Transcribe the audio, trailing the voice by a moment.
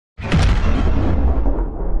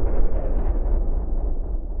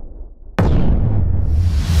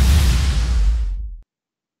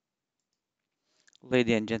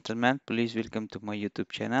Ladies and gentlemen, please welcome to my YouTube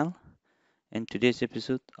channel. In today's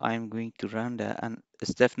episode, I am going to run a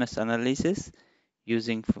stiffness analysis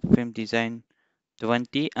using wiki.fem-design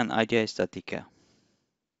 20 and IDEA StatiCa.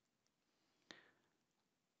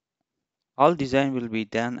 All design will be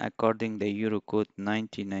done according to Eurocode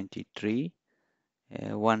 1993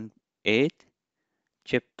 18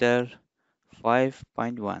 chapter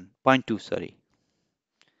 5.1.2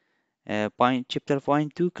 chapter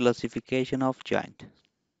point 2 classification of joint.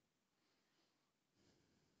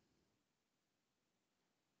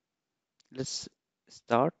 Let's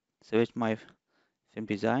start. Switch my film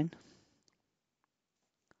design.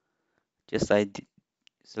 Just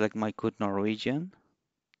select my code Norwegian.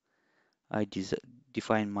 I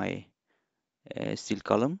define my steel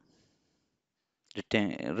column,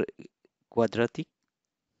 quadratic.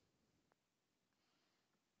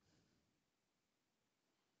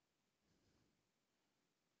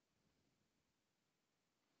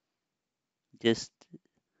 Just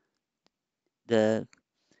the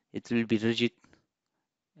it will be rigid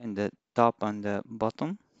in the top and the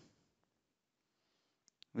bottom.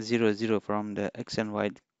 0 0 from the x and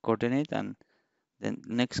y coordinate, and then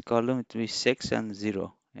next column it will be 6 and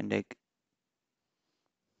 0, and I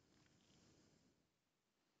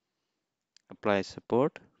apply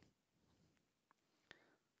support.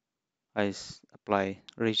 I apply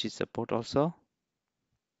rigid support also.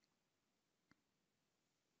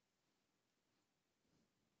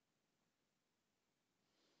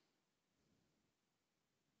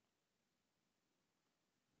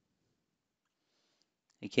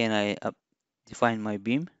 Again, I define my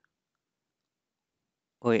beam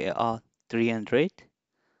OAR 300.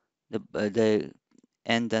 The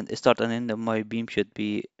end and start and end of my beam should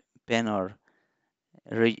be pen or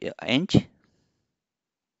inch.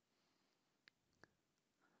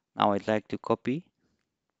 Now I'd like to copy.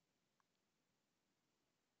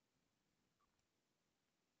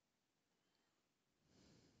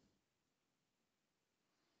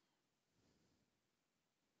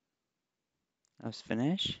 Let's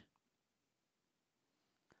finish.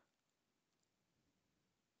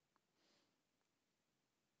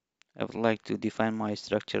 I would like to define my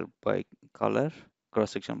structure by color,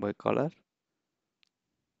 cross section by color.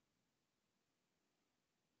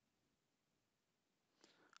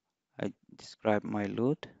 I describe my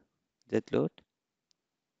load, that load,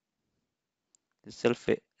 the self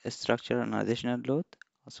structure and additional load,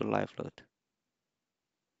 also live load.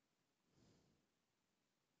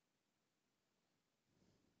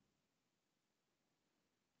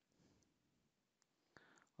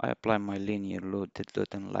 I apply my linear load, dead load,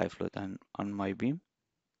 and live load on my beam.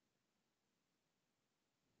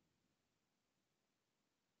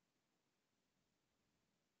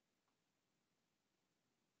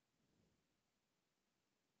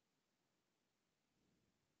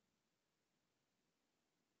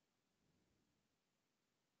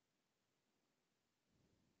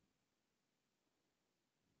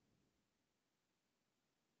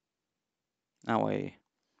 Now I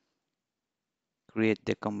create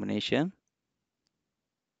the combination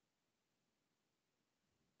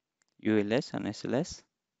ULS and SLS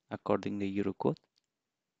according to Eurocode.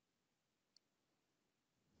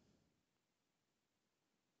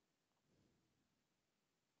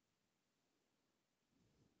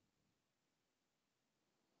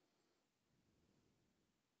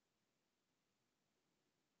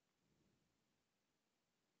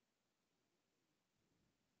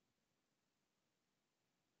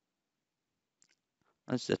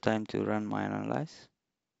 That's the time to run my analyze.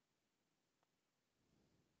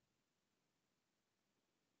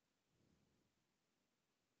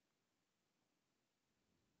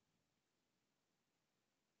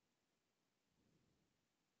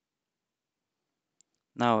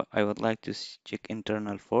 Now I would like to check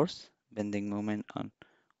internal force, bending moment on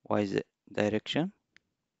Y direction.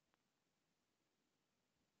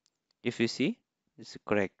 If you see, it's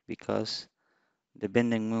correct because the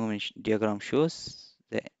bending moment diagram shows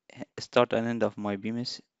the start and end of my beam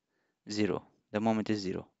is 0. The moment is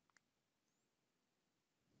 0.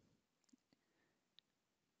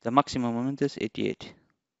 The maximum moment is 88.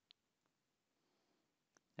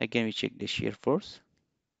 Again, we check the shear force.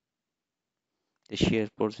 The shear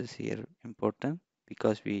force is here important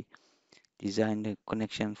because we designed the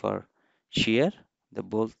connection for shear. The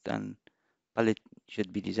bolt and pallet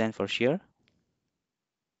should be designed for shear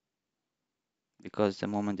because the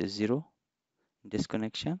moment is 0 in this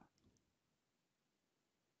connection.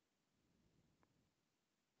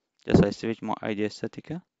 Just I switch my IDEA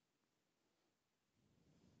StatiCa.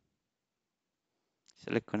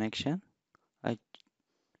 Select connection. I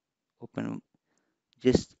open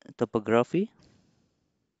just topography.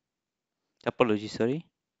 topology, sorry.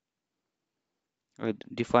 I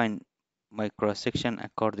define my cross section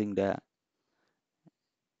according the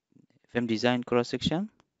design cross section.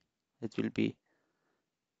 It will be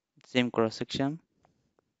same cross section.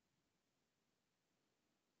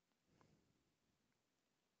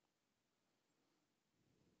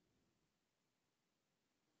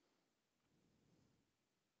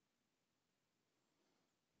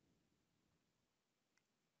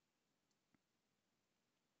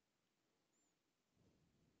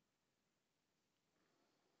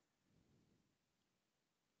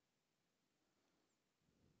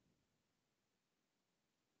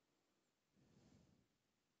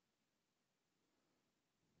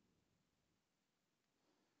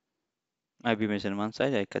 My beam is on one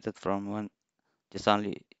side. I cut it from one, just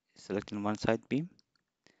only selecting one side beam.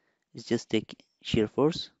 It's just take shear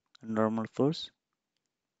force, normal force,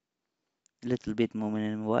 a little bit moment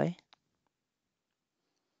in Y.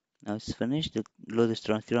 Now it's finished. The load is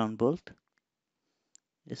transfer on bolt.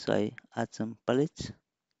 Yes, I add some pallets.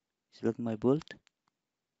 Select my bolt.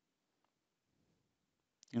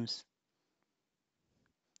 Yes,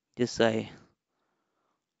 I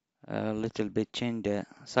a little bit change the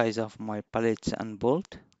size of my pallets and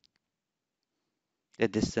bolt. The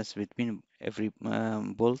distance between every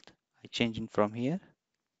bolt I change it from here.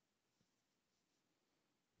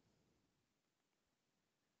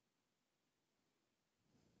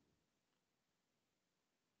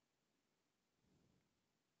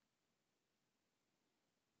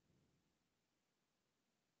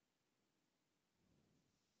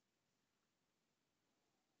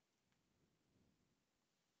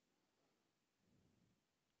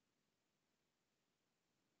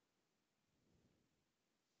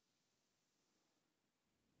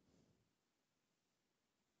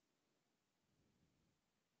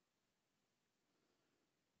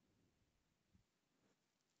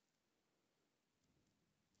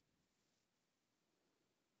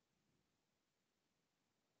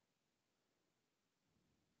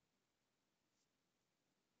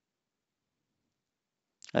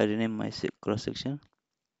 I rename my cross section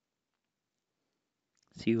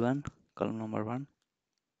C1, column number 1.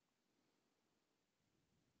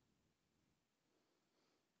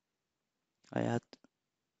 I add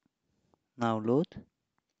now load.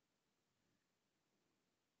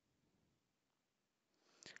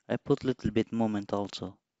 I put little bit moment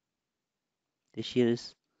also. The shear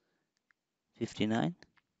is 59.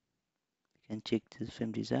 You can check the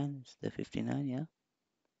film design. It's the 59, yeah.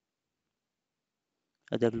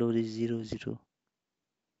 Other load is 0, 0.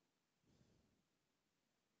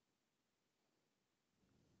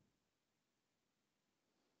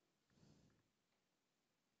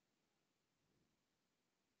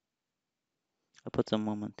 I put some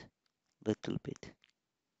moment, little bit.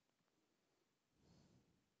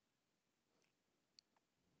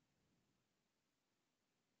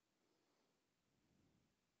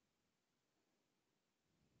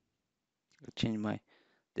 I change my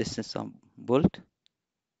distance on bolt.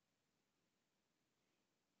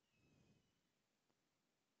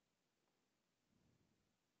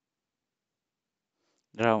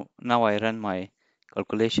 Now I run my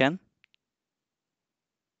calculation.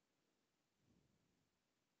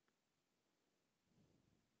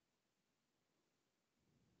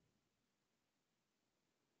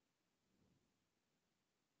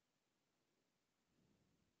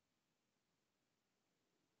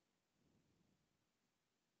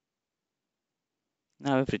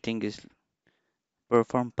 Now everything is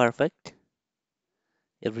performed perfect.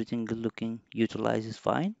 Everything is looking utilized is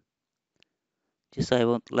fine. Just I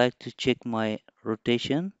would like to check my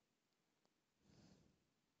rotation.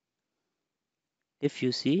 If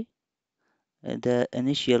you see the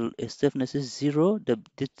initial stiffness is 0,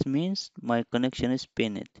 that means my connection is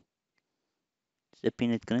pinned. The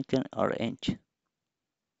pinned connection or inch.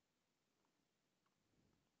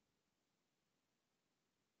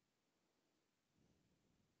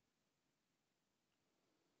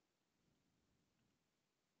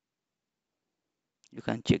 You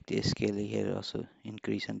can check the scale here also,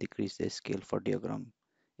 increase and decrease the scale for diagram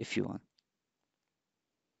if you want.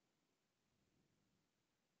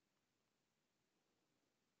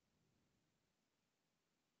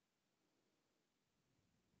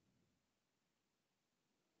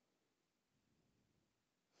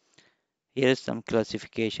 Here is some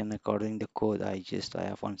classification according to the code I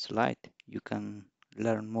have one slide. You can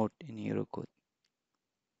learn more in Eurocode.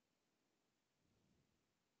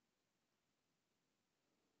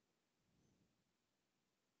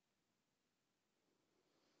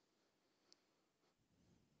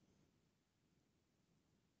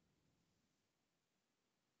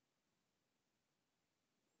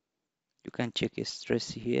 You can check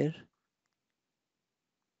stress here,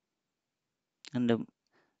 and the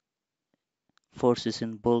force is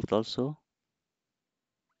in bold also.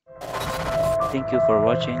 Thank you for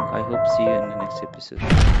watching. I hope see you in the next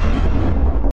episode.